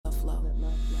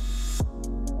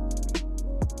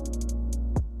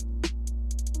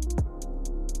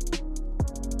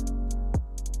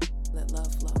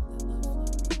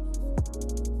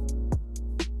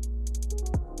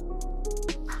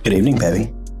Good evening,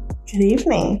 baby. Good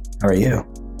evening. How are you?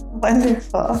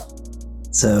 Wonderful.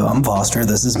 So I'm Foster.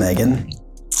 This is Maigan.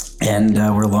 And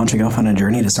we're launching off on a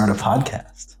journey to start a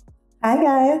podcast. Hi,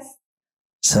 guys.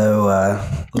 So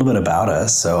a little bit about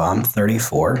us. So I'm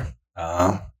 34.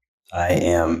 I've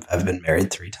been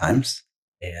married 3 times.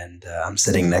 And I'm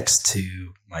sitting next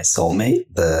to my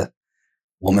soulmate, the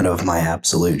woman of my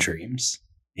absolute dreams.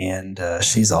 And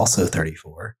she's also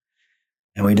 34.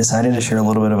 And we decided to share a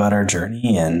little bit about our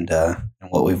journey and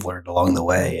what we've learned along the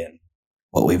way and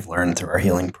what we've learned through our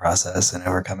healing process and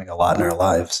overcoming a lot in our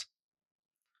lives.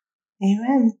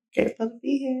 Amen. Grateful to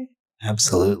be here.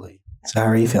 Absolutely. So how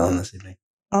are you feeling this evening?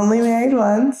 Only married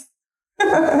once.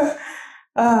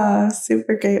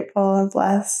 Super grateful and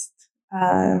blessed.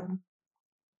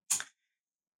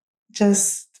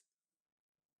 Just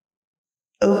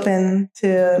open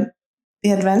to the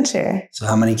adventure. So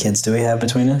how many kids do we have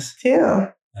between us? 2.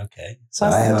 Okay. So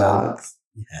Plus I have dogs.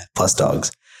 Plus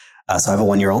dogs. So I have a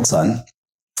 1-year-old son.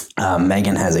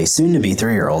 Megan has a soon-to-be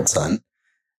 3-year-old son.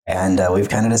 And we've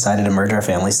kind of decided to merge our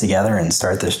families together and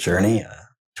start this journey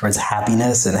towards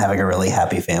happiness and having a really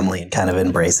happy family and kind of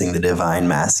embracing the divine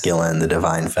masculine, the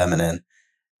divine feminine,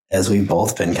 as we've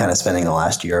both been kind of spending the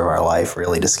last year of our life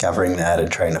really discovering that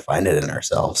and trying to find it in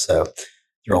ourselves. So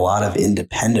through a lot of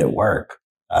independent work,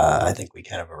 I think we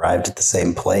kind of arrived at the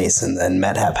same place and then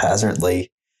met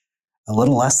haphazardly a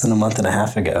little less than a month and a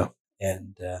half ago.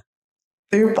 And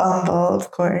through Bumble,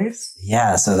 of course.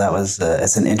 Yeah, so that was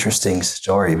it's an interesting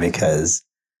story because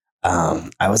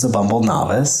I was a Bumble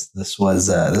novice. This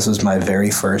was my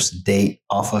very first date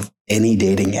off of any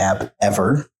dating app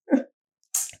ever.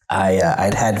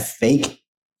 I'd had fake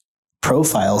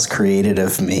profiles created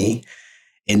of me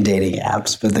in dating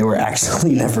apps, but they were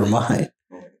actually never mine.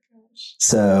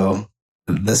 So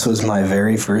this was my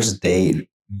very first date,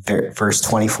 first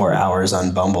 24 hours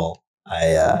on Bumble.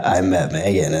 I met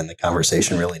Megan and the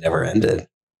conversation really never ended.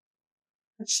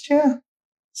 That's true.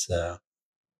 So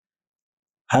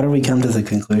how did we come to the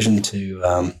conclusion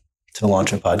to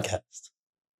launch a podcast?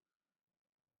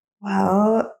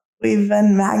 Well, we've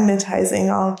been magnetizing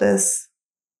all this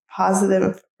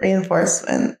positive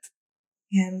reinforcement,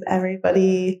 and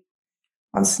everybody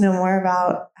wants to know more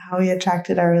about how we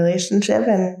attracted our relationship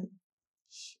and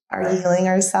are healing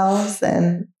ourselves.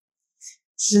 And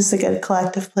it's just a good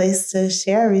collective place to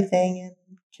share everything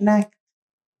and connect.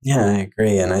 Yeah, I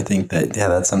agree. And I think that,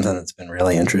 that's something that's been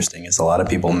really interesting is a lot of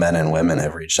people, men and women,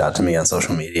 have reached out to me on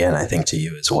social media, and I think to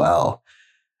you as well.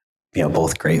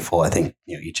 Both grateful. I think,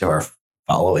 each of our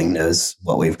following knows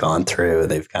what we've gone through.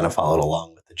 They've kind of followed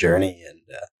along with the journey,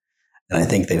 and I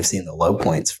think they've seen the low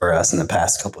points for us in the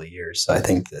past couple of years. So I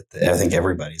think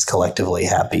everybody's collectively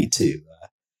happy to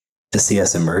see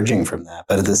us emerging from that.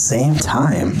 But at the same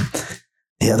time,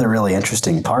 the other really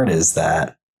interesting part is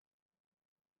that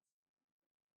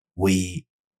we've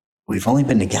only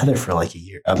been together for like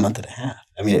a month and a half.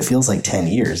 I mean, it feels like 10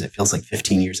 years. It feels like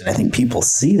 15 years. And I think people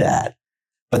see that,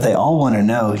 but they all want to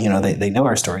know, they know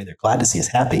our story. They're glad to see us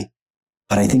happy.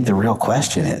 But I think the real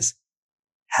question is,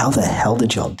 how the hell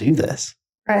did y'all do this?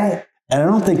 Right. And I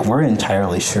don't think we're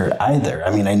entirely sure either.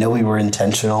 I mean, I know we were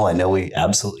intentional. I know we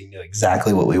absolutely knew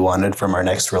exactly what we wanted from our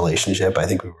next relationship. I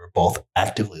think we were both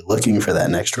actively looking for that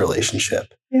next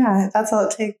relationship. Yeah, that's all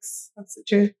it takes. That's the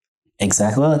truth.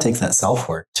 Exactly. Well, it takes that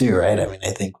self-work too, right? I mean,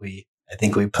 I think we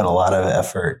put a lot of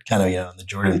effort kind of, on the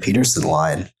Jordan Peterson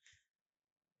line.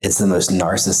 It's the most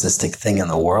narcissistic thing in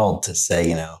the world to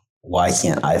say, why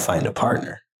can't I find a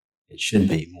partner? It should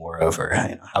be more over,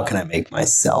 how can I make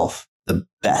myself the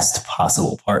best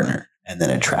possible partner and then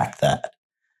attract that?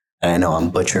 And I know I'm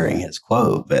butchering his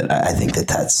quote, but I think that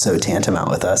that's so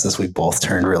tantamount with us as we both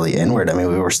turned really inward. I mean,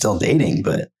 we were still dating,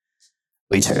 but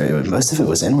most of it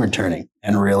was inward turning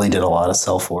and really did a lot of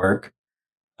self-work.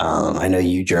 I know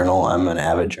you journal. I'm an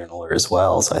avid journaler as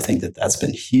well. So I think that that's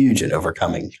been huge in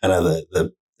overcoming kind of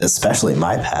the especially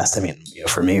my past. I mean,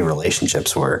 for me,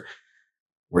 relationships were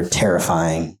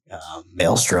terrifying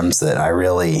maelstroms that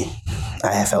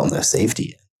I felt no safety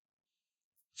in.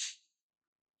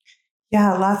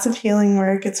 Yeah, lots of healing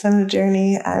work. It's been a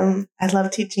journey. I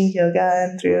love teaching yoga,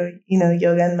 and through,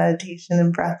 yoga and meditation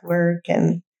and breath work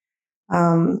and,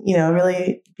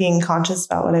 really being conscious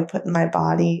about what I put in my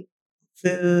body,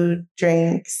 food,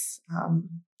 drinks.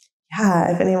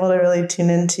 I've been able to really tune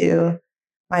into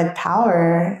my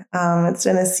power. It's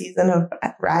been a season of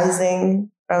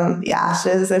rising from the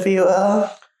ashes, if you will.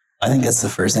 I think that's the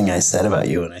first thing I said about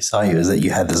you when I saw you is that you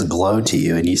had this glow to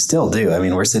you, and you still do. I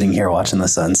mean, we're sitting here watching the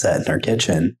sunset in our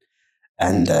kitchen,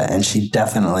 and she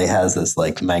definitely has this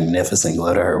like magnificent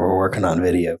glow to her. We're working on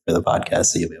video for the podcast,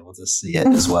 so you'll be able to see it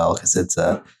as well because it's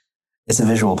it's a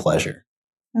visual pleasure.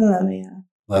 I love you.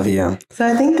 Love you. So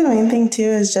I think the main thing too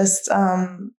is just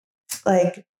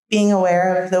like being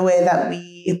aware of the way that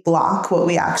we block what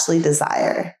we actually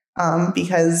desire.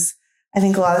 Because I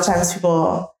think a lot of times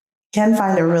people can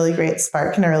find a really great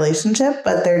spark in a relationship,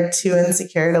 but they're too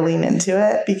insecure to lean into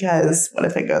it because what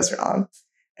if it goes wrong?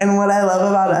 And what I love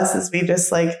about us is we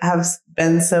just like have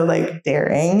been so like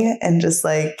daring and just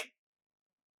like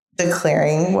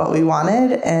declaring what we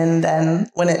wanted. And then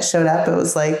when it showed up, it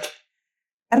was like,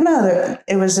 I don't know,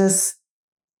 it was just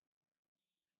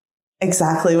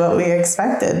exactly what we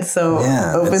expected. So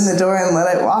open the door and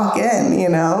let it walk in, you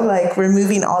know, like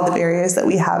removing all the barriers that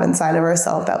we have inside of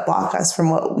ourselves that block us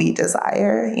from what we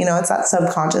desire. You know, it's that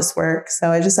subconscious work.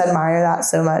 So I just admire that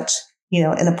so much, you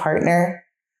know, in a partner.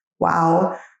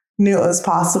 Wow. Knew it was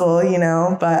possible, you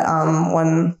know, but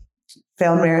one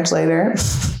failed marriage later,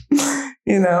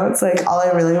 you know, it's like all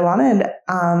I really wanted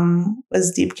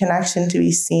was deep connection, to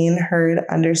be seen, heard,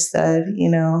 understood, you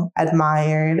know,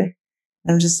 admired.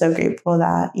 I'm just so grateful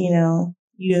that, you know,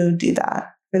 you do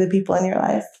that for the people in your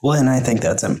life. Well, and I think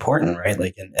that's important, right?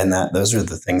 Like, and that those are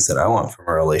the things that I want from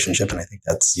a relationship. And I think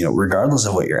that's, you know, regardless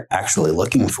of what you're actually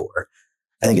looking for,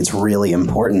 I think it's really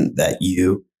important that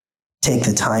you take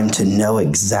the time to know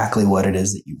exactly what it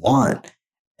is that you want.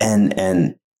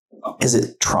 And is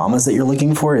it traumas that you're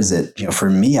looking for? Is it, you know, for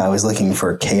me, I was looking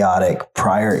for chaotic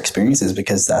prior experiences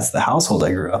because that's the household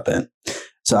I grew up in.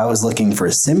 So I was looking for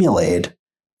a simulate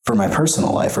for my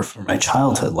personal life or for my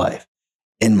childhood life,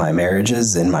 in my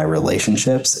marriages, in my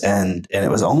relationships. And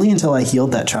it was only until I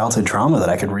healed that childhood trauma that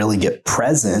I could really get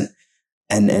present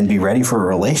and be ready for a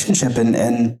relationship.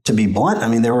 And to be blunt, I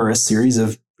mean, there were a series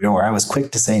of, you know, where I was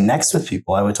quick to say next with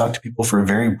people. I would talk to people for a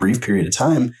very brief period of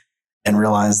time and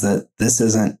realize that this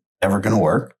isn't ever going to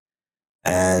work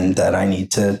and that I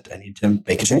need to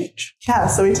make a change. Yeah.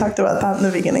 So we talked about that in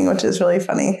the beginning, which is really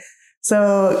funny.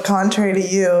 So contrary to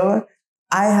you,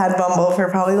 I had Bumble for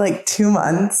probably like 2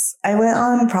 months. I went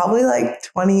on probably like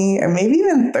 20 or maybe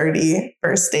even 30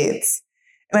 first dates.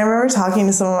 And I remember talking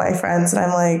to some of my friends and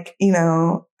I'm like, you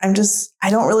know, I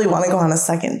don't really want to go on a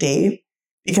second date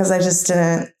because I just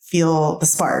didn't feel the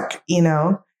spark, you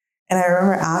know? And I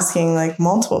remember asking like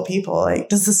multiple people, like,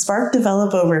 does the spark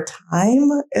develop over time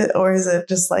or is it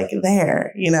just like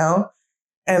there, you know?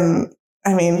 And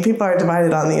I mean, people are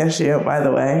divided on the issue, by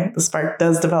the way. The spark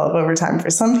does develop over time for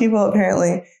some people,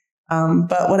 apparently.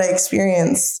 But what I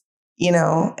experienced, you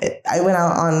know, I went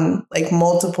out on like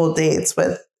multiple dates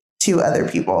with 2 other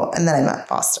people, and then I met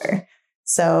Foster.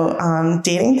 So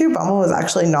dating through Bumble was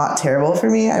actually not terrible for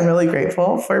me. I'm really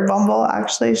grateful for Bumble,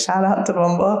 actually. Shout out to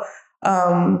Bumble.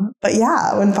 But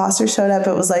yeah, when Foster showed up,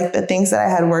 it was like the things that I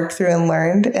had worked through and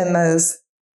learned in those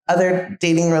other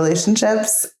dating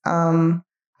relationships,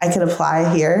 I could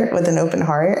apply here with an open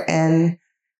heart. And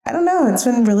I don't know, it's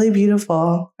been really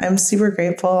beautiful. I'm super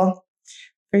grateful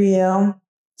for you.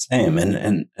 Same.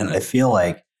 And I feel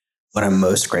like what I'm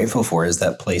most grateful for is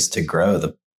that place to grow,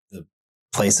 the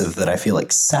place of that I feel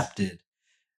accepted,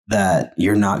 that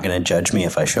you're not going to judge me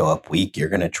if I show up weak. You're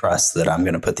going to trust that I'm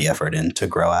going to put the effort in to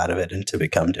grow out of it and to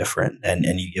become different. And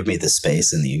you give me the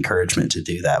space and the encouragement to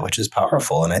do that, which is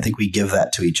powerful. And I think we give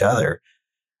that to each other.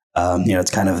 You know,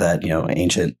 it's kind of that, you know,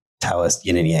 ancient Taoist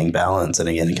yin and yang balance. And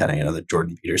again, kind of, you know, the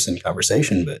Jordan Peterson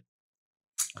conversation. But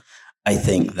I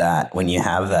think that when you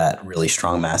have that really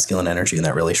strong masculine energy and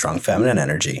that really strong feminine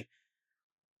energy,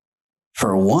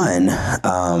 for one,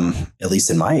 at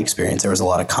least in my experience, there was a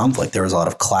lot of conflict. There was a lot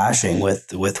of clashing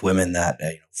with women that, you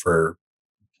know, for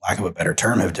lack of a better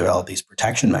term, have developed these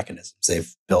protection mechanisms.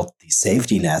 They've built these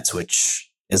safety nets, which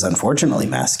is unfortunately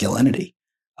masculinity.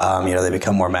 You know, they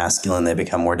become more masculine, they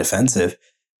become more defensive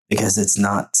because it's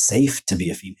not safe to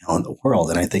be a female in the world.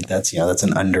 And I think that's, you know, that's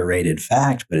an underrated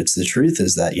fact, but it's the truth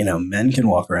is that, you know, men can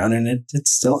walk around and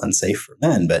it's still unsafe for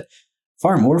men, but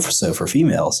far more so for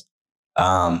females.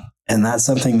 And that's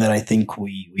something that I think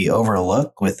we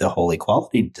overlook with the whole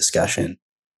equality discussion.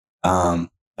 But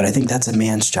I think that's a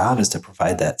man's job, is to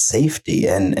provide that safety.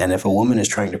 And if a woman is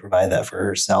trying to provide that for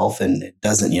herself and it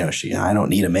doesn't, you know, I don't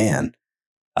need a man,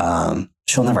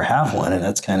 she'll never have one. And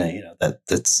that's kind of, you know,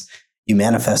 that's, you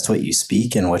manifest what you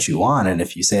speak and what you want. And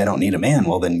if you say, I don't need a man,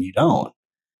 well, then you don't.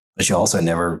 But you also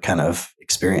never kind of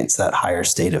experience that higher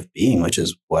state of being, which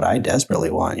is what I desperately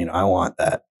want. You know, I want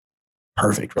that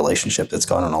perfect relationship that's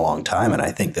gone on a long time. And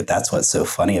I think that that's what's so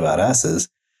funny about us is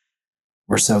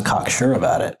we're so cocksure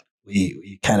about it.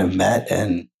 We kind of met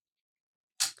and,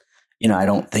 you know, I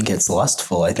don't think it's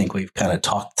lustful. I think we've kind of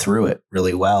talked through it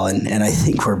really well. And I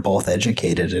think we're both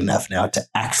educated enough now to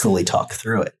actually talk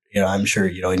through it. You know, I'm sure,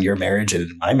 you know, in your marriage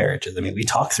and in my marriages, I mean, we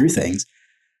talk through things.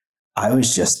 I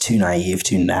was just too naive,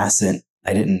 too nascent.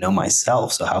 I didn't know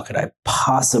myself. So how could I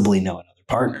possibly know another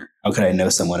partner? How could I know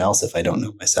someone else if I don't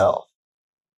know myself?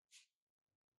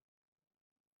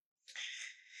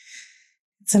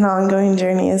 It's an ongoing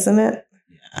journey, isn't it?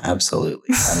 Yeah,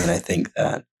 absolutely. I mean, I think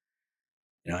that,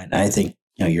 and I think,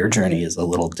 your journey is a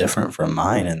little different from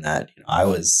mine in that, I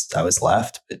was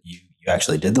left, but you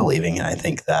actually did the leaving. And I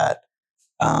think that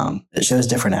it shows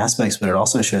different aspects, but it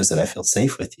also shows that I feel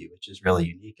safe with you, which is really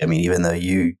unique. I mean, even though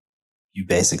you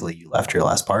basically you left your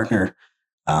last partner,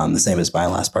 the same as my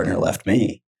last partner left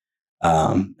me.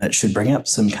 It should bring up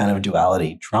some kind of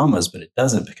duality traumas, but it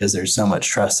doesn't because there's so much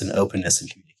trust and openness and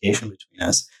communication between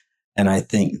us. And I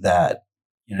think that,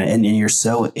 and you're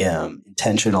so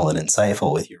intentional and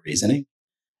insightful with your reasoning.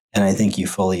 And I think you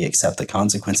fully accept the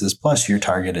consequences. Plus, your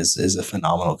target is a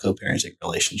phenomenal co-parenting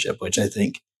relationship, which I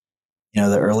think,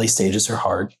 the early stages are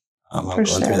hard. I'm going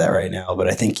through that right now, but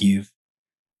I think you've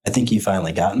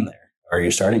finally gotten there, or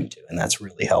you're starting to, and that's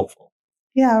really helpful.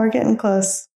 Yeah, we're getting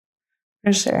close,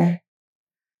 for sure.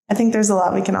 I think there's a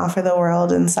lot we can offer the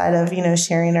world inside of,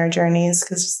 sharing our journeys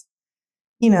because,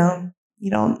 you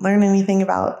don't learn anything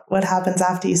about what happens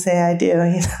after you say I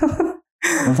do,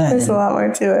 Well, there's a lot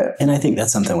more to it. And I think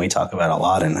that's something we talk about a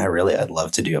lot. And I'd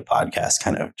love to do a podcast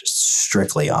kind of just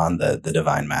strictly on the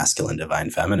divine masculine, divine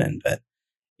feminine. But,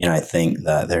 I think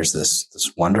that there's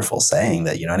this wonderful saying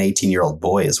that, an 18-year-old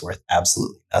boy is worth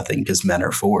absolutely nothing because men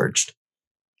are forged.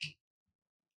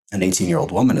 An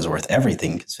 18-year-old woman is worth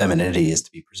everything because femininity is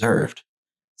to be preserved.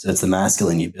 So it's the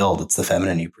masculine you build, it's the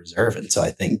feminine you preserve. And so I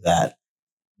think that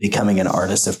becoming an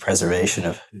artist of preservation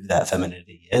of who that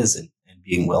femininity is and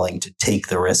being willing to take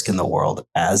the risk in the world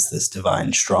as this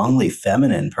divine, strongly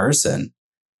feminine person,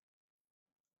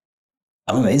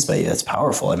 I'm amazed by you. That's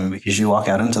powerful. I mean, because you walk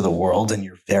out into the world and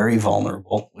you're very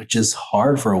vulnerable, which is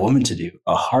hard for a woman to do,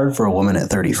 hard for a woman at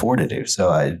 34 to do.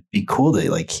 So it'd be cool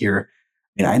to hear.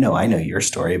 I mean, I know your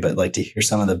story, but to hear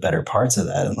some of the better parts of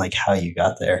that and how you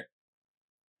got there.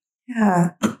 Yeah,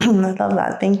 I love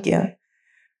that. Thank you.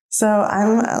 So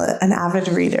I'm an avid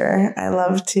reader. I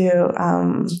love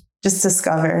to just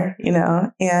discover,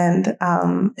 and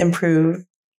improve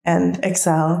and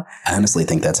excel. I honestly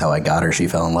think that's how I got her. She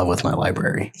fell in love with my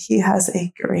library. He has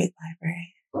a great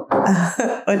library,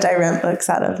 which I rent books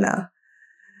out of now.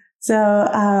 So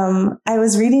I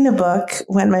was reading a book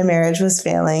when my marriage was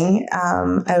failing.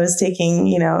 I was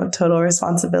taking, total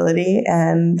responsibility.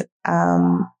 And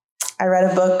I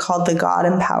read a book called The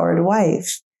God-Empowered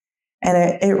Wife. And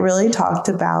it really talked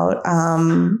about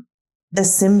the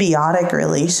symbiotic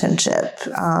relationship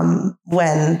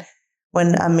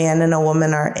when a man and a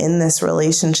woman are in this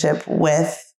relationship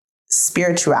with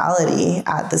spirituality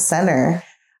at the center.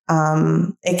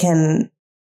 It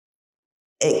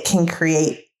can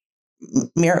create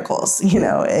miracles.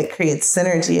 It creates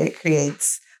synergy. It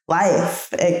creates life.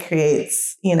 It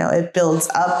creates, it builds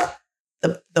up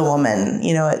the woman.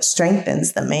 It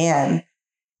strengthens the man.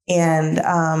 And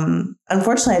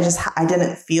unfortunately, I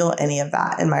didn't feel any of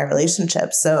that in my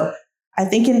relationship. So I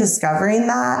think in discovering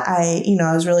that, I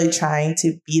was really trying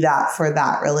to be that for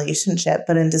that relationship.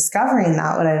 But in discovering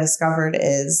that, what I discovered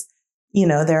is,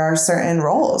 there are certain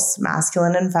roles,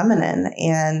 masculine and feminine.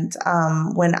 And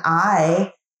when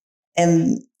I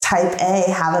am type A,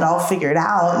 have it all figured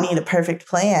out, need a perfect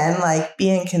plan, be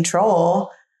in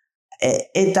control,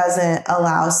 it doesn't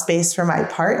allow space for my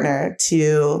partner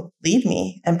to lead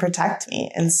me and protect me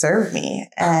and serve me.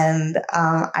 And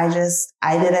I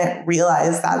didn't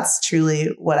realize that's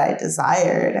truly what I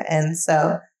desired. And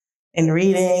so in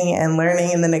reading and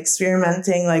learning and then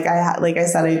experimenting, like I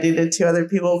said, I dated 2 other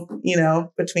people,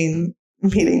 between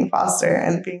meeting Foster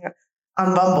and being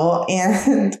on Bumble.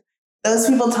 And those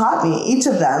people taught me, each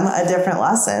of them, a different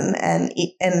lesson. And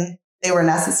they were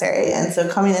necessary. And so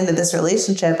coming into this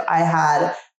relationship, I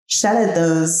had shedded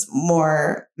those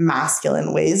more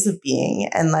masculine ways of being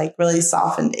and really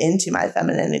softened into my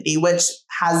femininity, which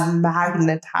has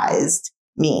magnetized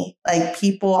me.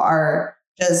 People are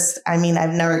just, I've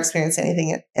never experienced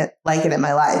anything like it in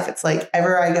my life. It's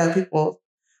everywhere I go, people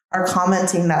are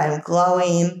commenting that I'm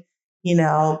glowing.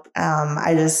 All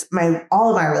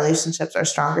of my relationships are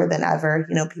stronger than ever.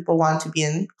 People want to be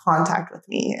in contact with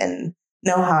me and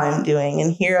know how I'm doing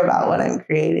and hear about what I'm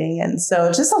creating. And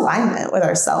so just alignment with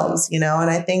ourselves, and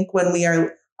I think when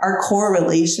our core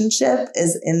relationship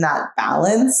is in that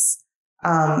balance,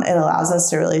 it allows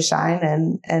us to really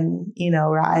shine and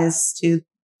rise to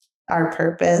our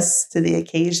purpose, to the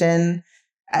occasion.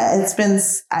 It's been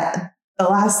the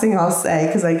last thing I'll say,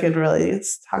 because I could really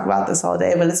talk about this all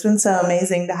day, but it's been so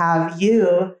amazing to have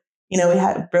you. We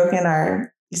had broken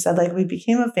you said we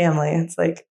became a family. It's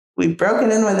we broke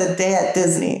it in with a day at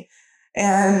Disney,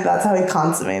 and that's how we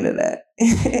consummated it.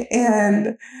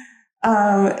 And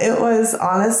it was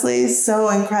honestly so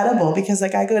incredible because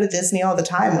like I go to Disney all the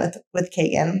time with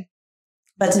Kagan,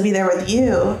 but to be there with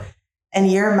you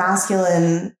and your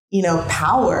masculine,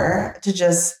 power to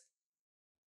just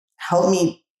help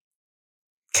me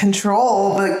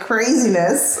control the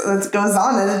craziness that goes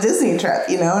on at a Disney trip,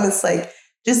 and it's like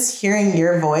just hearing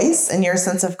your voice and your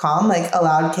sense of calm, like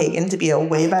allowed Kagan to be a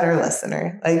way better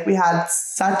listener. Like we had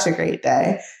such a great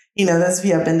day. Those of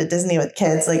you have been to Disney with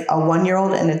kids, like a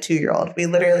 1-year-old and a 2-year-old. We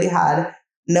literally had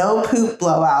no poop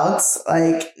blowouts,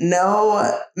 like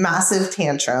no massive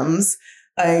tantrums.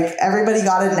 Like everybody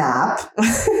got a nap.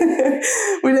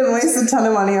 We didn't waste a ton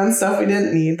of money on stuff we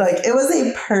didn't need. Like it was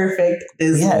a perfect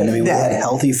Disney day. We had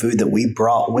healthy food that we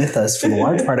brought with us for the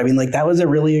large part. I mean, like that was a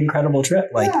really incredible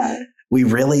trip. Like we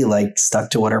really like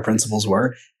stuck to what our principles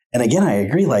were. And again, I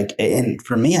agree. Like, and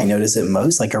for me, I notice it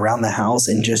most like around the house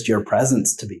and just your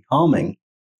presence to be calming.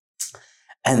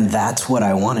 And that's what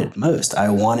I wanted most. I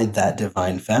wanted that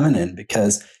divine feminine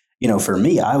because, for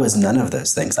me, I was none of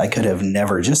those things. I could have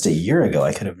never, just a year ago,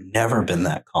 I could have never been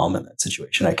that calm in that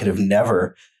situation. I could have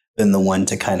never been the one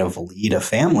to kind of lead a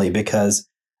family because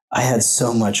I had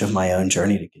so much of my own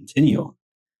journey to continue.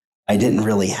 I didn't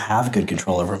really have good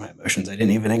control over my emotions. I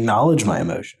didn't even acknowledge my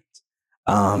emotions.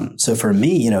 So for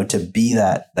me, to be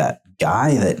that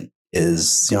guy that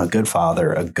is, a good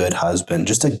father, a good husband,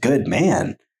 just a good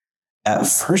man, at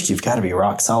first you've got to be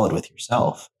rock solid with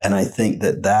yourself. And I think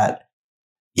that,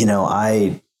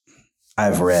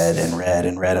 I've read and read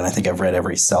and read, and I think I've read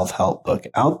every self-help book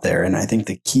out there. And I think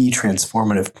the key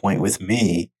transformative point with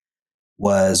me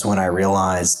was when I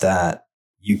realized that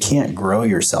you can't grow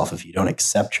yourself if you don't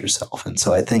accept yourself. And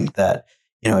so I think that,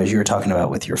 as you were talking about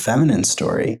with your feminine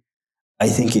story, I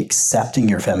think accepting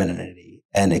your femininity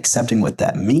and accepting what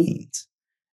that means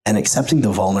and accepting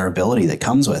the vulnerability that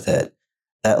comes with it,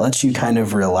 that lets you kind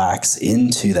of relax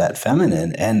into that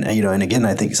feminine. And, and again,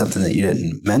 I think something that you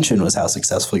didn't mention was how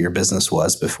successful your business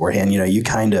was beforehand. You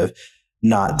kind of,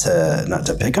 not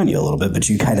to pick on you a little bit, but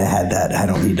you kind of had that I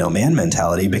don't need no man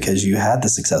mentality because you had the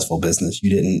successful business. You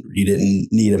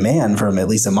didn't need a man from at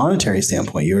least a monetary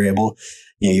standpoint. You were able,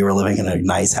 you were living in a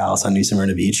nice house on New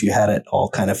Smyrna Beach. You had it all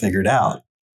kind of figured out.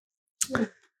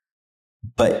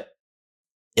 But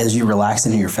as you relax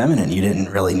into your feminine, you didn't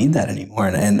really need that anymore.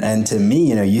 And to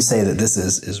me, you say that this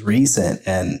is recent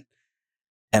and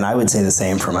I would say the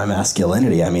same for my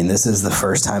masculinity. I mean, this is the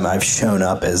first time I've shown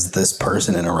up as this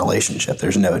person in a relationship.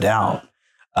 There's no doubt.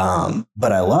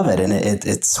 But I love it. And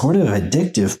it's sort of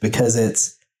addictive because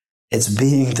it's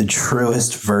being the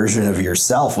truest version of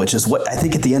yourself, which is what I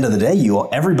think at the end of the day,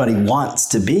 everybody wants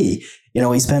to be.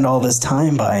 We spend all this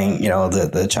time buying,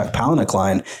 the Chuck Palahniuk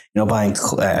line, buying,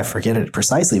 I forget it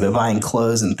precisely, but buying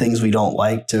clothes and things we don't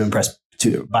like to impress,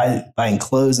 buying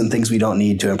clothes and things we don't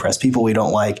need to impress people we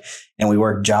don't like. And we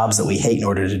work jobs that we hate in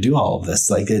order to do all of this.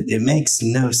 Like it makes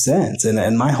no sense.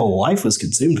 And my whole life was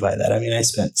consumed by that. I mean, I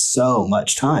spent so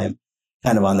much time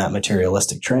kind of on that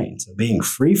materialistic train. So being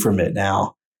free from it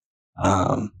now,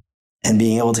 and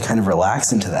being able to kind of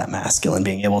relax into that masculine,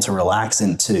 being able to relax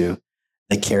into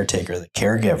the caretaker, the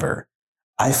caregiver,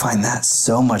 I find that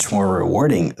so much more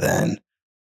rewarding than,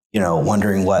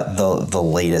 wondering what the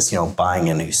latest, buying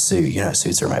a new suit,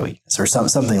 suits are my weakness or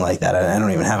something like that. I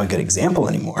don't even have a good example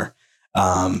anymore.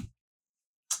 But,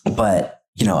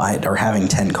 or having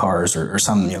 10 cars or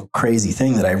some, crazy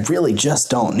thing that I really just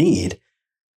don't need.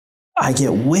 I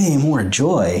get way more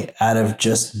joy out of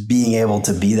just being able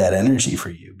to be that energy for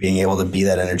you, being able to be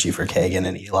that energy for Kagan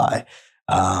and Eli.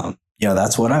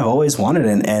 That's what I've always wanted.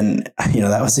 And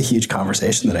that was a huge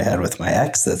conversation that I had with my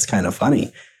ex. That's kind of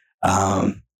funny.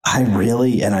 I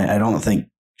really, and I don't think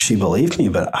she believed me,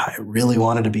 but I really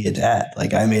wanted to be a dad.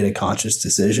 Like I made a conscious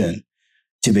decision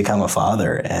to become a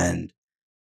father and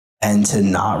to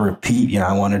not repeat,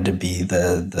 I wanted to be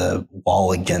the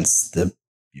wall against the,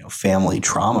 family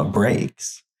trauma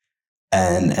breaks.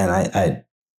 And I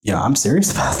I'm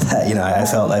serious about that.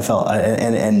 I felt,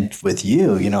 and with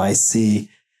you, I see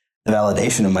the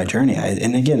validation of my journey.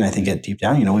 And again, I think deep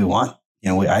down,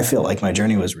 I feel like my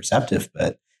journey was receptive,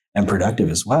 and productive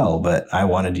as well. But I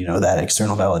wanted, that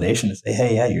external validation to say,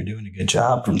 hey, yeah, you're doing a good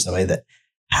job from somebody that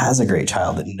has a great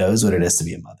child, that knows what it is to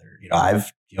be a mother.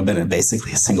 I've been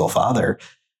basically a single father,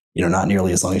 not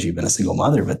nearly as long as you've been a single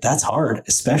mother, but that's hard,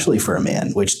 especially for a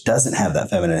man, which doesn't have that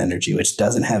feminine energy, which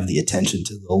doesn't have the attention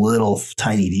to the little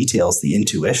tiny details, the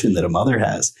intuition that a mother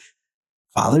has.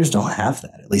 Fathers don't have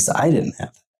that. At least I didn't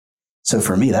have that. So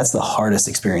for me, that's the hardest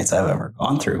experience I've ever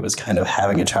gone through, was kind of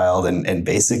having a child and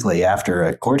basically after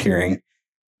a court hearing,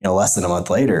 less than a month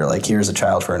later, like, here's a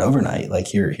child for an overnight. Like,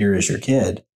 here is your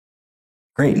kid.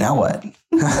 Great. Now what?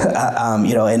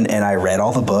 And I read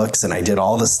all the books and I did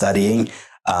all the studying.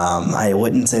 I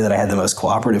wouldn't say that I had the most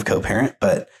cooperative co-parent,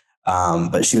 but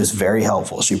she was very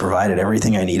helpful. She provided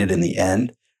everything I needed in the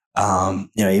end.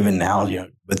 Even now,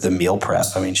 with the meal prep,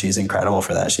 I mean, she's incredible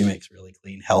for that. She makes really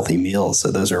clean, healthy meals.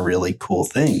 So those are really cool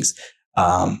things.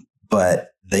 But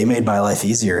they made my life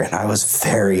easier. And I was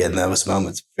in those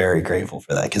moments, very grateful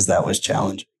for that, because that was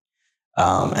challenging.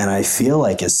 And I feel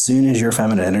like as soon as your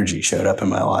feminine energy showed up in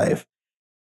my life,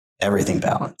 everything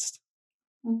balanced.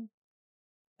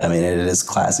 I mean, it is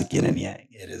classic yin and yang.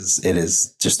 It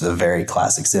is just the very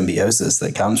classic symbiosis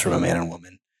that comes from a man and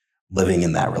woman living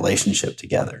in that relationship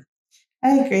together.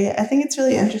 I agree. I think it's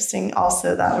really interesting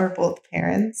also that we're both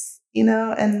parents,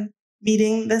 and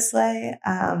meeting this way.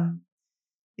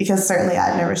 Because certainly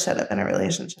I've never showed up in a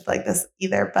relationship like this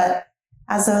either. But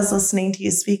as I was listening to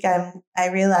you speak, I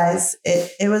realized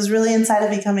it was really inside of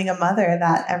becoming a mother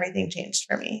that everything changed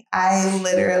for me. I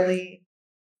literally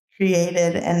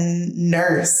created and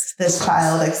nursed this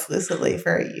child exclusively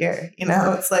for a year.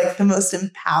 It's like the most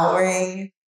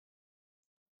empowering,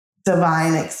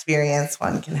 divine experience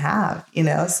one can have,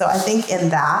 So I think in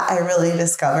that, I really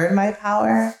discovered my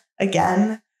power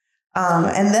again.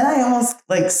 And then I almost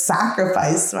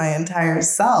sacrificed my entire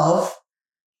self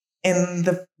in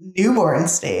the newborn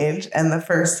stage and the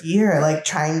first year,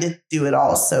 trying to do it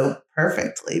all so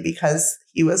perfectly because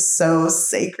he was so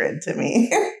sacred to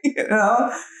me,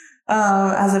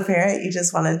 As a parent, you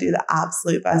just want to do the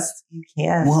absolute best you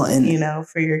can,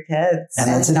 for your kids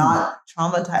and not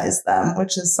traumatize them,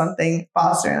 which is something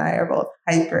Foster and I are both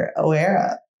hyper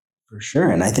aware of. For sure.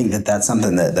 And I think that that's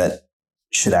something that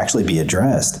should actually be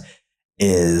addressed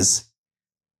is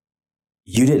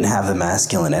you didn't have the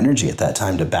masculine energy at that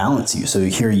time to balance you. So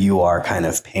here you are kind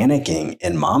of panicking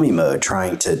in mommy mode,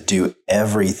 trying to do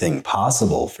everything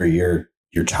possible for your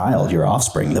child, your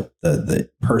offspring, the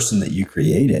person that you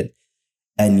created.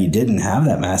 And you didn't have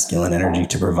that masculine energy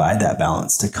to provide that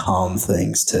balance, to calm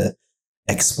things, to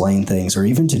explain things, or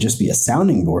even to just be a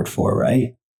sounding board for,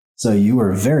 right? So you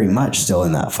were very much still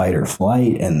in that fight or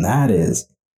flight. And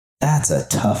that's a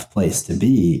tough place to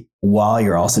be while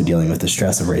you're also dealing with the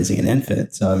stress of raising an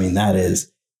infant. So,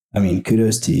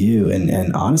 kudos to you.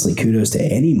 And honestly, kudos to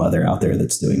any mother out there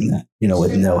that's doing that,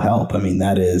 with no help.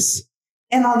 that is.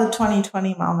 And all the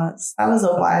 2020 mamas. That was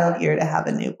a wild year to have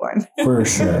a newborn. For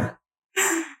sure.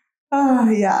 Oh,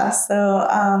 yeah. So,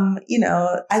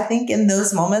 I think in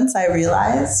those moments I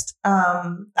realized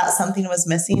that something was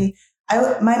missing.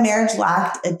 My marriage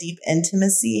lacked a deep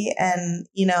intimacy. And,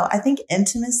 I think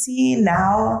intimacy,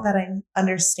 now that I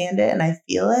understand it and I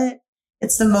feel it,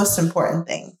 it's the most important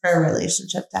thing for a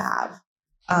relationship to have,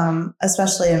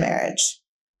 especially a marriage.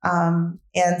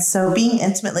 And so being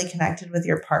intimately connected with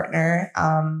your partner,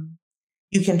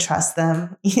 you can trust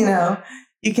them,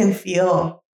 you can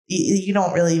feel, you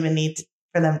don't really even need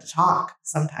for them to talk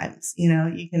sometimes,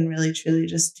 you can really truly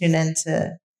just tune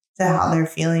into how they're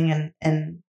feeling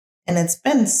and it's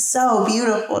been so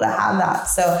beautiful to have that.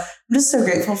 So I'm just so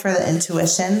grateful for the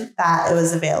intuition that it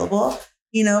was available,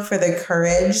 for the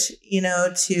courage,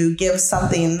 to give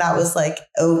something that was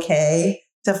okay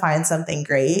to find something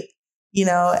great,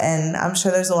 and I'm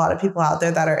sure there's a lot of people out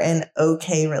there that are in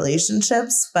okay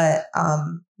relationships, but,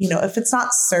 if it's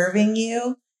not serving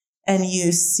you and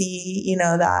you see,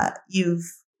 that you've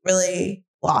really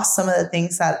lost some of the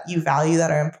things that you value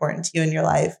that are important to you in your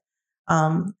life,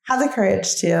 have the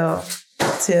courage to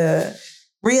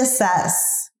reassess,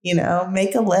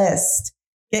 make a list,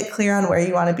 get clear on where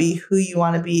you want to be, who you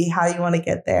want to be, how you want to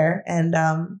get there. And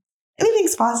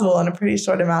anything's possible in a pretty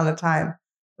short amount of time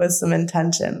with some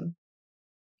intention.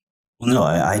 Well, no,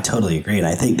 I totally agree. And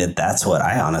I think that that's what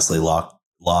I honestly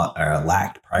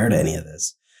lacked prior to any of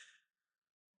this,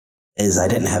 is I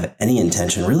didn't have any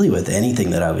intention really with anything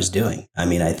that I was doing. I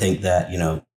think that,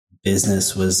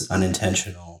 business was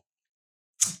unintentional.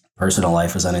 Personal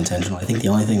life was unintentional. I think the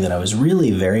only thing that I was really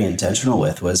very intentional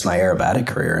with was my aerobatic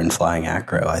career and flying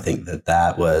acro. I think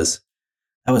that was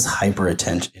hyper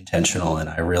intentional. And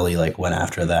I really went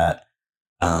after that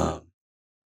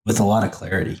with a lot of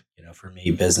clarity. For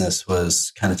me, business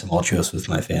was kind of tumultuous with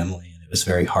my family, and it was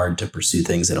very hard to pursue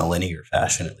things in a linear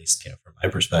fashion, at least from my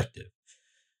perspective.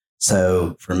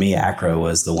 So for me, acro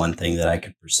was the one thing that I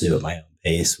could pursue at my own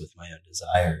pace with my own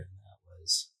desire.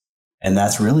 And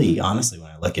that's really, honestly, when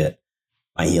I look at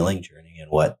my healing journey and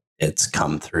what it's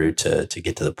come through to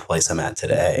get to the place I'm at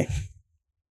today,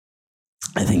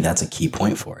 I think that's a key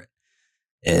point for it,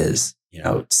 is,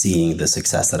 seeing the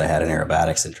success that I had in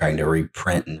aerobatics and trying to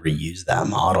reprint and reuse that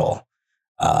model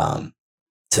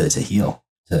to heal,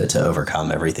 to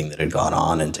overcome everything that had gone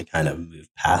on and to kind of move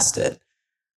past it.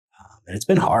 And it's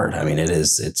been hard. I mean,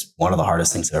 it's one of the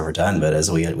hardest things I've ever done. But as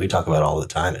we talk about all the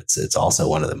time, it's also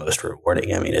one of the most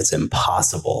rewarding. I mean, it's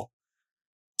impossible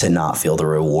to not feel the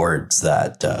rewards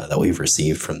that we've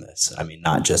received from this. I mean,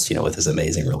 not just, with this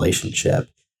amazing relationship.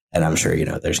 And I'm sure,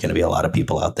 there's going to be a lot of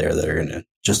people out there that are going to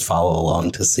just follow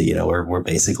along to see, we're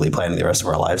basically planning the rest of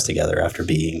our lives together after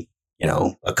being,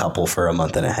 a couple for a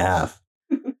month and a half,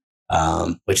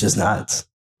 which is nuts.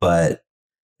 But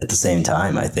at the same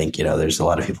time, I think, there's a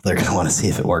lot of people that are going to want to see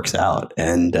if it works out.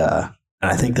 And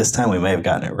I think this time we may have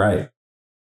gotten it right.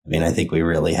 I mean, I think we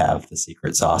really have the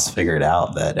secret sauce figured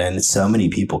out, and so many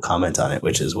people comment on it,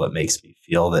 which is what makes me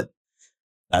feel that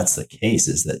that's the case,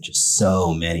 is that just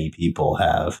so many people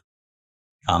have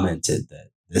commented that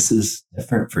this is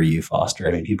different for you, Foster.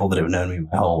 I mean, people that have known me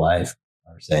my whole life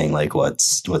are saying, like,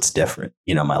 what's different?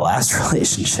 My last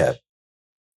relationship,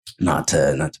 not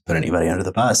to put anybody under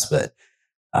the bus, but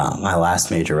my last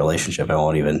major relationship, I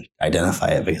won't even identify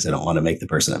it because I don't want to make the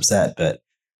person upset, but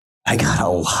I got a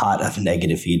lot of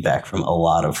negative feedback from a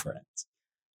lot of friends,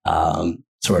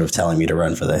 sort of telling me to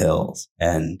run for the hills,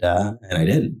 and I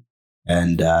didn't,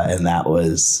 and that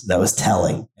was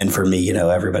telling. And for me,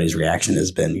 everybody's reaction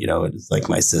has been, it's like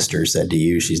my sister said to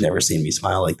you, she's never seen me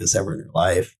smile like this ever in her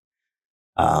life.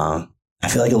 I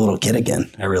feel like a little kid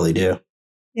again. I really do.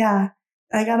 Yeah.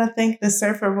 I got to thank the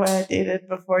surfer boy I dated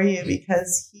before you,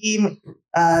 because he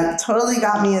totally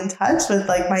got me in touch with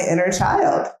like my inner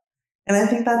child. And I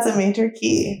think that's a major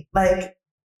key. Like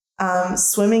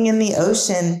swimming in the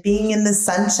ocean, being in the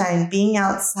sunshine, being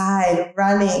outside,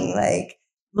 running, like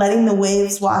letting the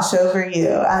waves wash over you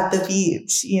at the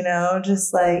beach,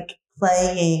 just like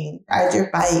playing, ride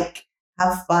your bike,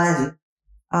 have fun.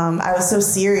 I was so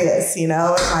serious, in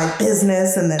my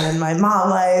business and then in my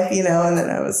mom life, and then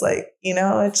I was like,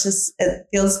 it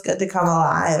feels good to come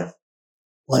alive.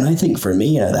 Well, and I think for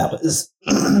me, that was,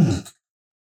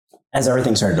 as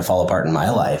everything started to fall apart in my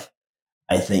life,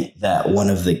 I think that one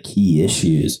of the key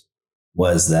issues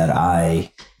was that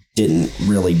I didn't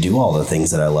really do all the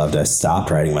things that I loved. I stopped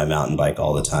riding my mountain bike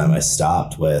all the time. I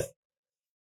stopped with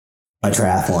my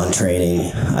triathlon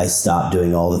training. I stopped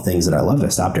doing all the things that I loved. I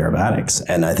stopped aerobatics.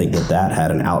 And I think that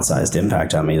had an outsized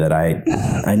impact on me that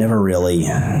I never really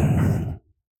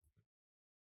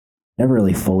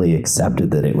fully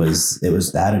accepted that it was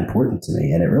that important to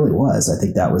me. And it really was. I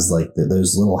think that was like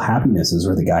those little happinesses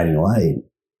were the guiding light.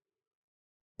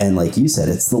 And like you said,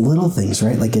 it's the little things,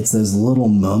 right? Like it's those little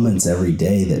moments every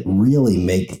day that really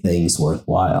make things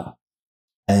worthwhile.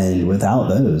 And without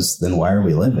those, then why are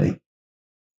we living?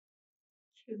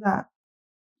 True that.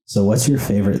 So what's your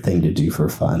favorite thing to do for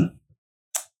fun?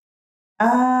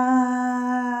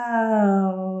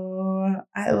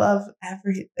 I love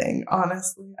everything,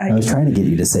 honestly. I was trying to get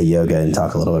you to say yoga and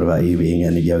talk a little bit about you being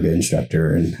a yoga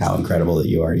instructor and how incredible that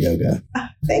you are at yoga.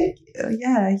 Thank you.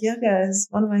 Yeah, yoga is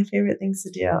one of my favorite things to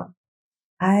do.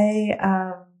 I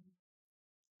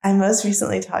most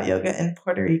recently taught yoga in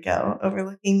Puerto Rico,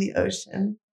 overlooking the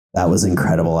ocean. That was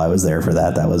incredible. I was there for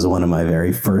that. That was one of my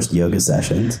very first yoga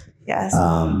sessions. Yes.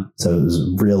 So it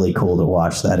was really cool to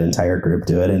watch that entire group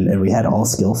do it. And we had all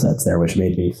skill sets there, which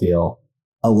made me feel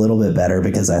a little bit better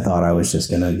because I thought I was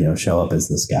just going to, show up as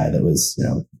this guy that was,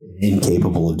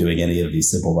 incapable of doing any of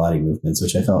these simple body movements,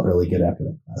 which I felt really good after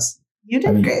that class. You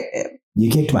did great, babe.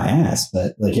 You kicked my ass,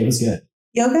 but it was good.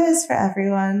 Yoga is for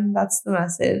everyone. That's the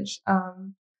message.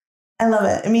 I love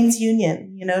it. It means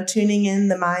union, tuning in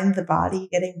the mind, the body,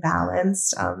 getting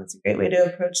balanced. It's a great way to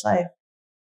approach life.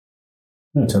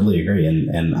 I totally agree.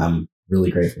 And I'm really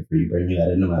grateful for you bringing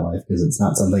that into my life because it's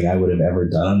not something I would have ever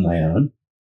done on my own.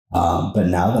 But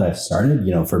now that I've started,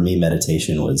 for me,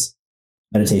 meditation was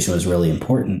really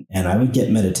important. And I would get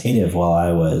meditative while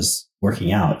I was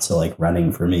working out. So like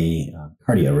running for me,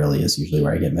 cardio really is usually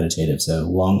where I get meditative. So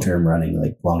long-term running,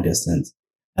 like long distance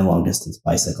and long distance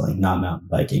bicycling, not mountain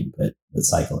biking, but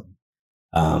cycling.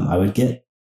 I would get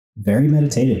very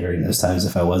meditative during those times.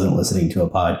 If I wasn't listening to a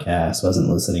podcast, wasn't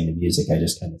listening to music, I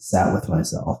just kind of sat with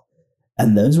myself.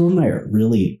 And those were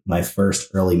my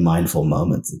first early mindful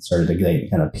moments that started to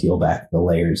kind of peel back the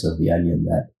layers of the onion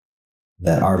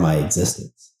that are my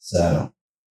existence. So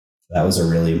that was a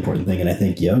really important thing. And I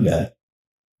think yoga,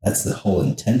 that's the whole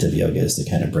intent of yoga, is to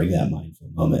kind of bring that mindful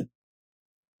moment.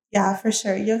 Yeah, for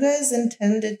sure. Yoga is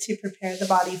intended to prepare the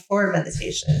body for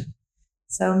meditation.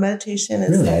 So meditation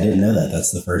is... Really? I didn't know that.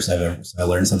 That's the first I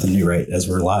learned something new right as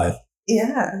we're live.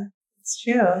 Yeah, it's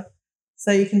true.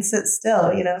 So you can sit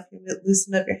still, if you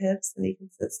loosen up your hips, then you can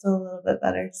sit still a little bit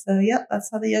better. So, yep, that's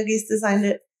how the yogis designed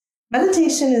it.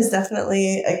 Meditation is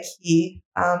definitely a key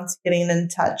to getting in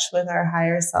touch with our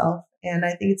higher self. And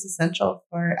I think it's essential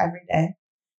for every day.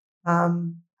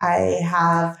 I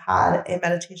have had a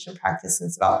meditation practice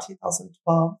since about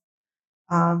 2012.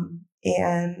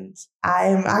 And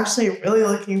I'm actually really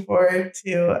looking forward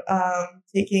to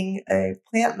taking a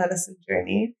plant medicine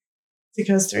journey to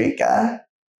Costa Rica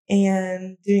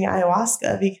and doing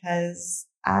ayahuasca, because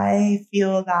I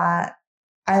feel that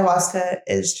ayahuasca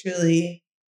is truly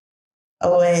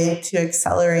a way to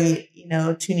accelerate,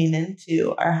 tuning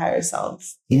into our higher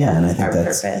selves. Yeah, and I think our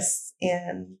that's purpose.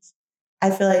 And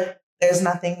I feel like there's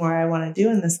nothing more I want to do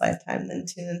in this lifetime than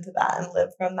tune into that and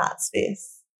live from that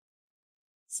space.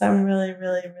 So I'm really,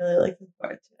 really, really looking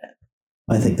forward to it.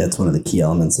 I think that's one of the key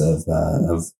elements of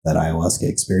that ayahuasca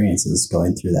experience, is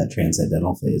going through that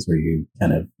transcendental phase where you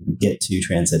kind of get to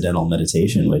transcendental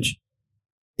meditation, which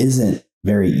isn't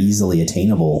very easily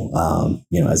attainable,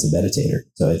 as a meditator.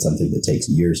 So it's something that takes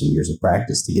years and years of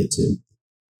practice to get to.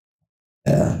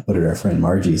 What did our friend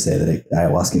Margie say? That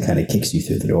ayahuasca kind of kicks you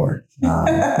through the door.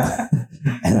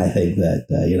 And I think that,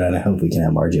 and I hope we can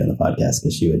have Margie on the podcast,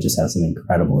 because she would just have some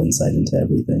incredible insight into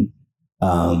everything.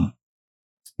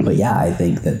 But yeah, I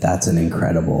think that that's an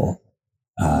incredible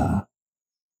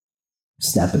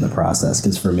step in the process.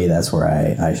 Because for me, that's where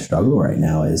I struggle right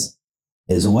now is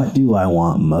what do I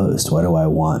want most? What do I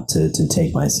want to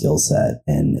take my skill set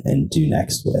and do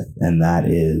next with? And that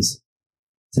is,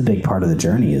 it's a big part of the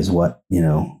journey, is what,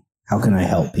 how can I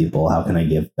help people? How can I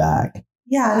give back?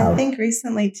 Yeah. And I think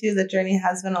recently too, the journey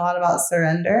has been a lot about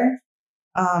surrender.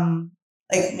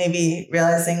 Like maybe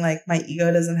realizing like my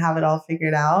ego doesn't have it all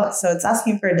figured out. So it's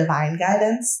asking for divine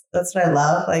guidance. That's what I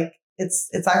love. Like it's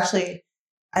actually,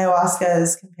 ayahuasca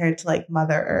is compared to like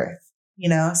Mother Earth,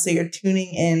 so you're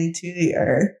tuning into the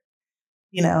earth,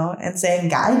 and saying,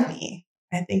 guide me.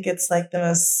 I think it's like the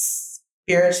most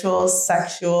spiritual,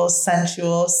 sexual,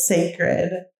 sensual,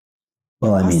 sacred.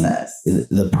 Well, I mean, process.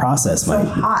 The process So might,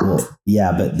 hot. well,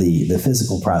 yeah, but the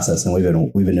physical process, and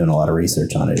we've been doing a lot of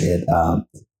research on it.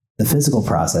 The physical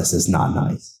process is not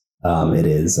nice.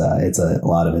 It's a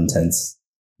lot of intense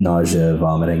nausea,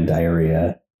 vomiting,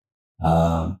 diarrhea,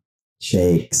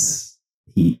 shakes,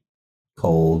 heat,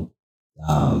 cold,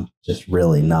 just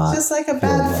really not. Just like a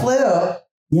bad flu.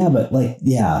 Yeah,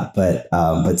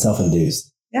 but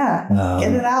self-induced. Yeah,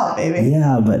 get it out, baby.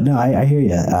 Yeah, but no, I hear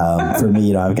you. For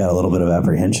me, I've got a little bit of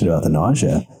apprehension about the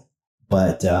nausea,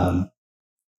 but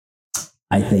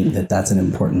I think that that's an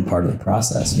important part of the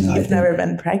process. You've never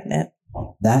been pregnant.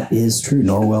 That is true,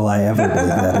 nor will I ever be.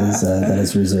 That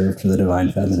is reserved for the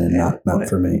divine feminine, not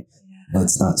for me. Yeah.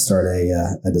 Let's not start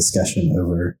a discussion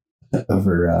over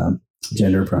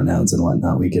gender pronouns and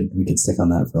whatnot. We could stick on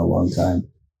that for a long time.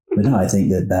 But no, I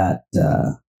think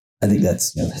I think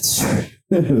that's true.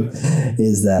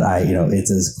 Is that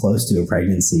it's as close to a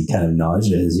pregnancy kind of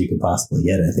nausea as you could possibly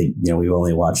get. I think we've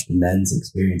only watched men's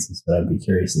experiences, but I'd be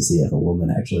curious to see if a woman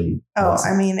actually.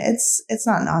 I mean, it's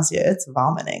not nausea; it's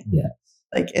vomiting. Yeah,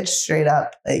 like it's straight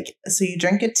up like. So you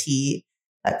drink a tea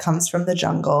that comes from the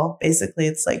jungle. Basically,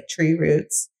 it's like tree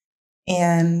roots,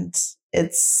 and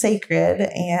it's sacred,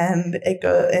 and it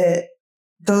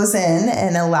goes in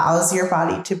and allows your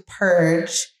body to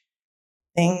purge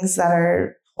things that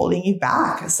are holding you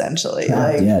back, essentially.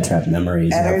 Trapped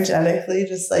memories. Energetically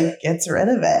just like gets rid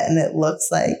of it, and it looks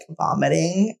like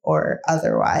vomiting or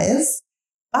otherwise.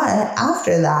 But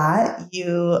after that,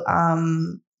 you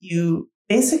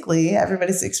basically,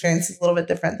 everybody's experience is a little bit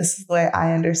different. This is the way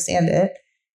I understand it.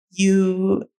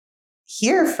 You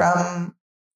hear from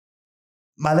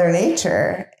Mother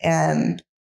Nature, and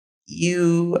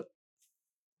you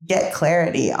get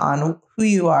clarity on who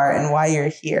you are and why you're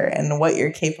here and what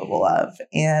you're capable of.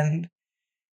 And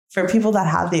for people that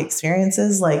have the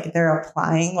experiences, like they're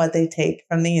applying what they take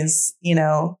from these,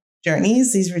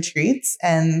 journeys, these retreats,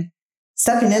 and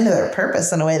stepping into their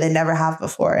purpose in a way they never have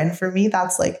before. And for me,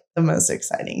 that's like the most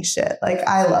exciting shit. Like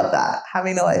I love that,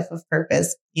 having a life of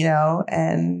purpose,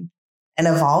 and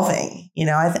evolving,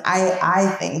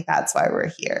 I think that's why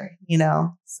we're here,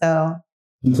 so.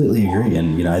 Completely agree.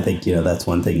 And, I think, that's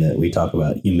one thing that we talk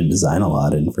about human design a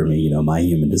lot. And for me, my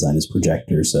human design is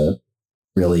projector. So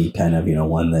really kind of,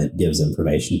 one that gives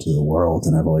information to the world.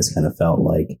 And I've always kind of felt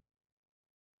like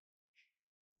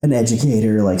an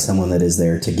educator, like someone that is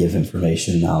there to give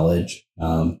information, knowledge.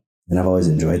 And I've always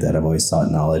enjoyed that. I've always sought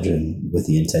knowledge and with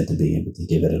the intent of being able to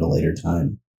give it at a later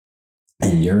time.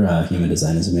 And your human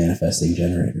design is a manifesting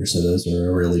generator. So those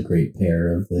are a really great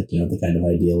pair of the kind of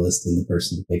idealist and the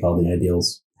person to make all the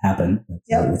ideals happen.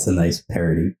 That's a nice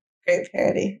parody. great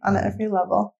parody on every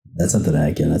level. That's something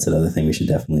that's another thing we should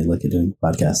definitely look at doing a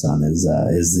podcast on is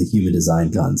the human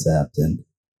design concept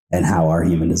and how our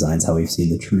human designs, how we've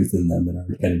seen the truth in them in our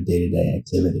kind of day-to-day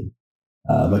activity.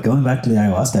 But going back to the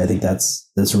ayahuasca, I think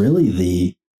that's really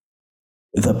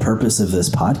the purpose of this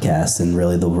podcast, and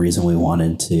really the reason we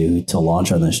wanted to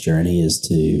launch on this journey is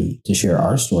to share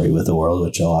our story with the world,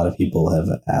 which a lot of people have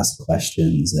asked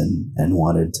questions and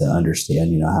wanted to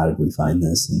understand, how did we find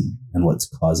this and what's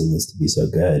causing this to be so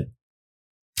good,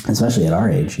 especially at our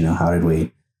age. How did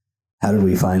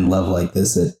we find love like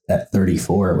this at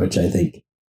 34, which I think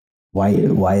why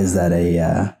is that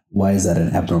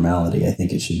an abnormality? I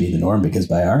think it should be the norm, because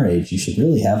by our age, you should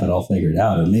really have it all figured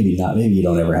out. And maybe you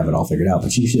don't ever have it all figured out,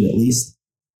 but you should at least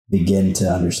begin to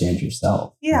understand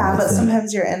yourself. Yeah, but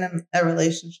sometimes you're in a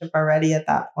relationship already at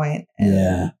that point,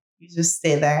 and you just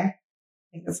stay there. I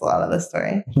think that's a lot of the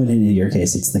story. But in your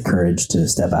case, it's the courage to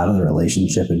step out of the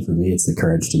relationship. And for me, it's the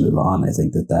courage to move on. I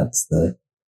think that's the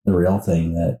real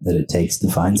thing that it takes to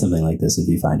find something like this. If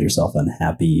you find yourself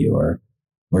unhappy or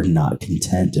not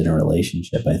content in a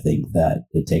relationship, I think that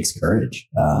it takes courage.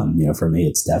 For me,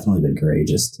 it's definitely been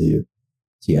courageous to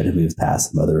move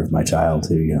past the mother of my child,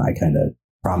 who, I kind of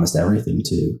promised everything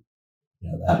to.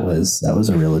 That was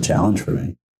a real challenge for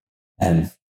me.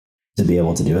 And to be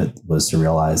able to do it was to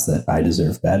realize that I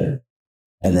deserve better.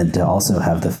 And then to also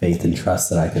have the faith and trust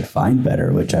that I could find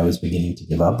better, which I was beginning to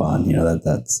give up on.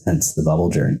 That's hence the bumble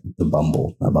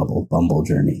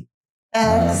journey.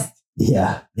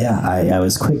 Yeah. I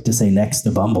was quick to say next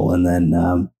to Bumble, and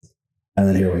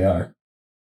then here we are.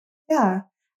 Yeah,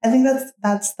 I think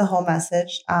that's the whole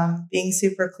message. Being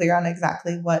super clear on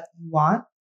exactly what you want,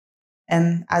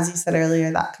 and as you said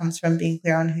earlier, that comes from being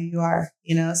clear on who you are.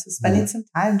 So spending some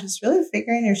time just really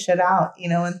figuring your shit out.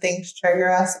 When things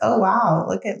trigger us, oh wow,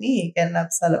 look at me getting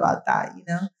upset about that.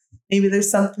 Maybe there's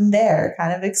something there,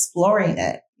 kind of exploring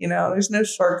it. There's no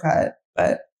shortcut,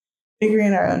 but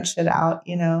figuring our own shit out,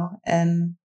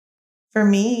 and for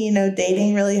me,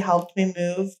 dating really helped me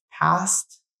move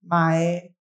past my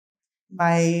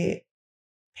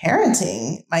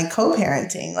parenting, my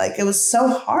co-parenting. Like, it was so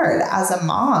hard as a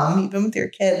mom. You've been with your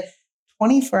kid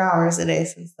 24 hours a day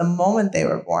since the moment they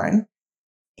were born.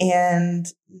 And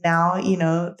now,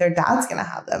 their dad's going to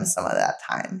have them some of that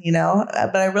time,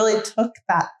 but I really took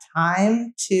that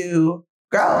time to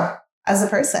grow as a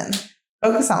person,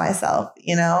 focus on myself,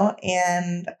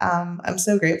 and I'm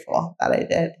so grateful that I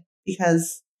did,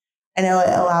 because I know it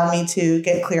allowed me to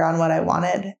get clear on what I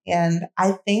wanted. And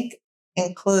I think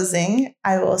in closing,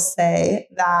 I will say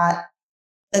that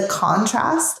the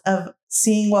contrast of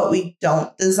seeing what we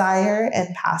don't desire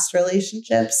in past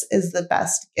relationships is the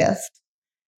best gift.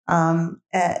 And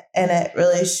it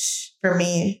really, for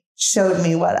me, showed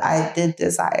me what I did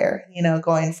desire,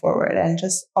 going forward, and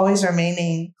just always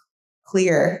remaining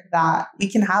clear that we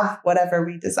can have whatever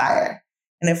we desire.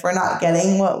 And if we're not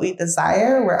getting what we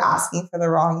desire, we're asking for the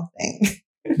wrong thing.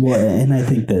 Well, and I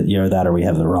think that, that, or we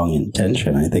have the wrong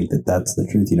intention. I think that that's the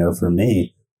truth. For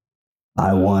me,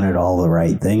 I wanted all the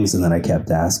right things, and then I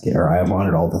kept asking, or I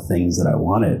wanted all the things that I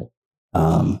wanted.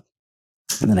 And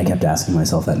then I kept asking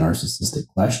myself that narcissistic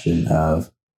question of,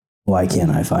 why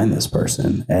can't I find this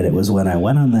person? And it was when I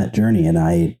went on that journey, and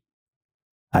I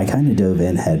kind of dove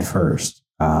in head first.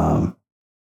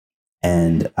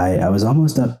 And I was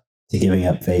almost up to giving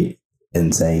up faith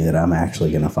and saying that I'm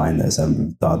actually going to find this. I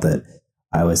thought that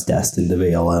I was destined to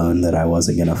be alone, that I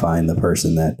wasn't going to find the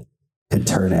person that could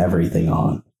turn everything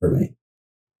on for me.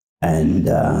 And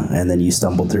then you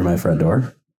stumbled through my front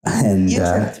door. And you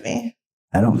tripped me.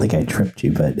 I don't think I tripped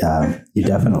you, but you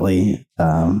definitely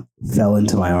fell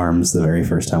into my arms the very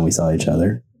first time we saw each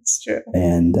other. It's true.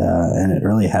 And it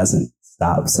really hasn't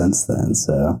stopped since then.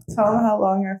 So tell them how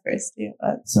long our first date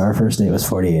was. So our first date was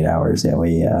 48 hours. Yeah,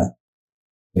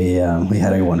 we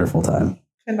had a wonderful time.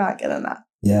 Could not get enough.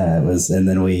 Yeah, it was, and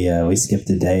then we skipped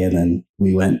a day, and then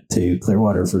we went to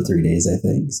Clearwater for 3 days, I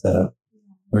think. So,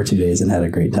 or 2 days, and had a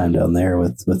great time down there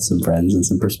with some friends and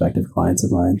some prospective clients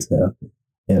of mine. So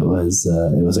it was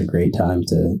a great time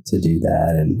to do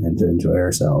that and to enjoy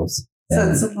ourselves.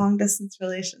 So it's a long distance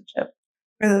relationship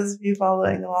for those of you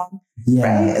following along.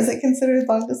 Yeah. Right? Is it considered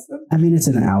long distance? I mean, it's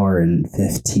an hour and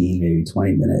 15, maybe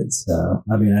 20 minutes. So,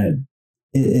 I mean,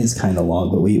 it is kind of long,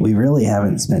 but we really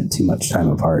haven't spent too much time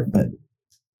apart. But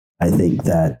I think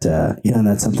that, and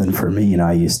that's something for me.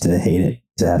 I used to hate it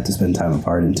to have to spend time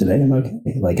apart. And today I'm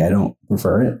okay. Like, I don't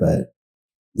prefer it, but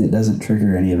it doesn't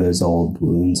trigger any of those old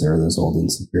wounds or those old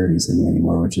insecurities in me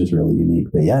anymore, which is really unique.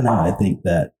 But yeah, no, I think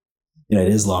that, it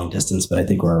is long distance, but I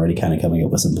think we're already kind of coming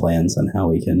up with some plans on how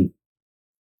we can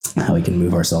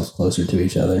move ourselves closer to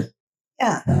each other.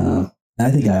 Yeah. And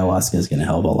I think ayahuasca is going to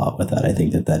help a lot with that. I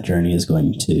think that journey is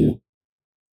going to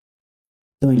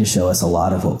show us a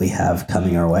lot of what we have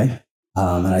coming our way.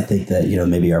 And I think that,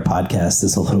 maybe our podcast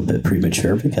is a little bit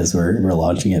premature because we're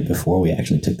launching it before we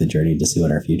actually took the journey to see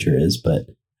what our future is. But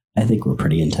I think we're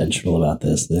pretty intentional about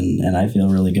this, and I feel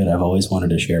really good. I've always wanted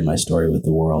to share my story with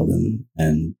the world,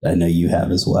 and I know you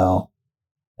have as well.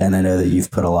 And I know that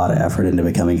you've put a lot of effort into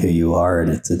becoming who you are,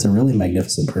 and it's a really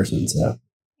magnificent person. So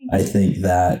I think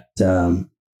that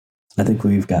I think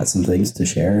we've got some things to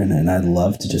share, and I'd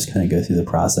love to just kind of go through the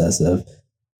process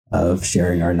of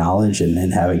sharing our knowledge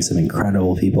and having some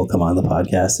incredible people come on the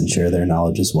podcast and share their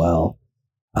knowledge as well,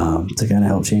 to kind of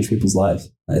help change people's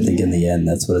lives. I think in the end,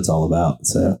 that's what it's all about.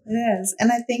 So it is.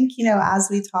 And I think, as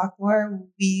we talk more,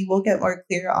 we will get more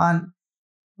clear on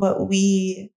what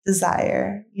we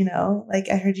desire, like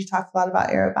I heard you talk a lot about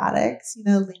aerobatics,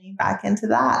 leaning back into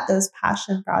that, those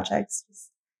passion projects, just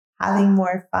having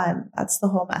more fun. That's the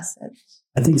whole message.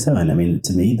 I think so. And I mean,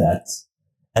 to me, that's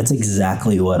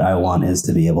exactly what I want, is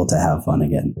to be able to have fun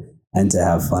again and to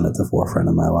have fun at the forefront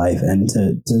of my life and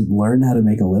to learn how to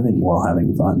make a living while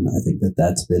having fun. I think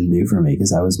that's been new for me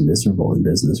because I was miserable in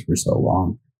business for so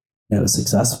long. It was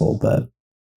successful, but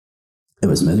it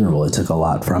was miserable. It took a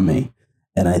lot from me.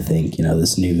 And I think,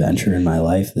 this new venture in my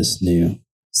life, this new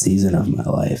season of my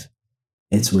life,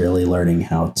 it's really learning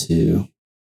how to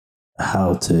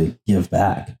give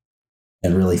back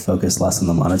and really focus less on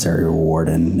the monetary reward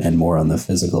and more on the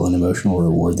physical and emotional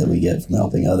reward that we get from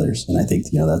helping others. And I think,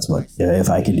 that's what, if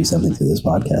I can do something through this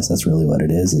podcast, that's really what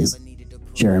it is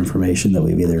share information that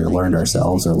we've either learned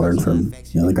ourselves or learned from,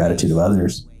 the gratitude of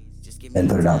others and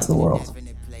put it out to the world.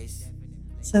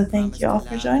 So thank you all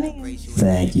for joining us.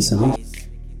 Thank you so much.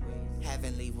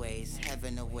 Heavenly ways,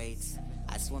 heaven awaits.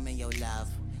 I swim in your love,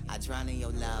 I drown in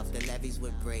your love. The levees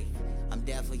would break. I'm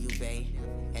there for you, babe.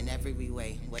 In every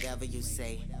way, whatever you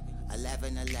say.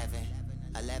 11-11,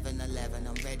 11-11.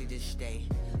 I'm ready to stay.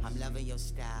 I'm loving your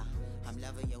style. I'm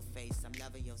loving your face. I'm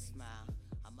loving your smile.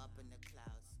 I'm up in the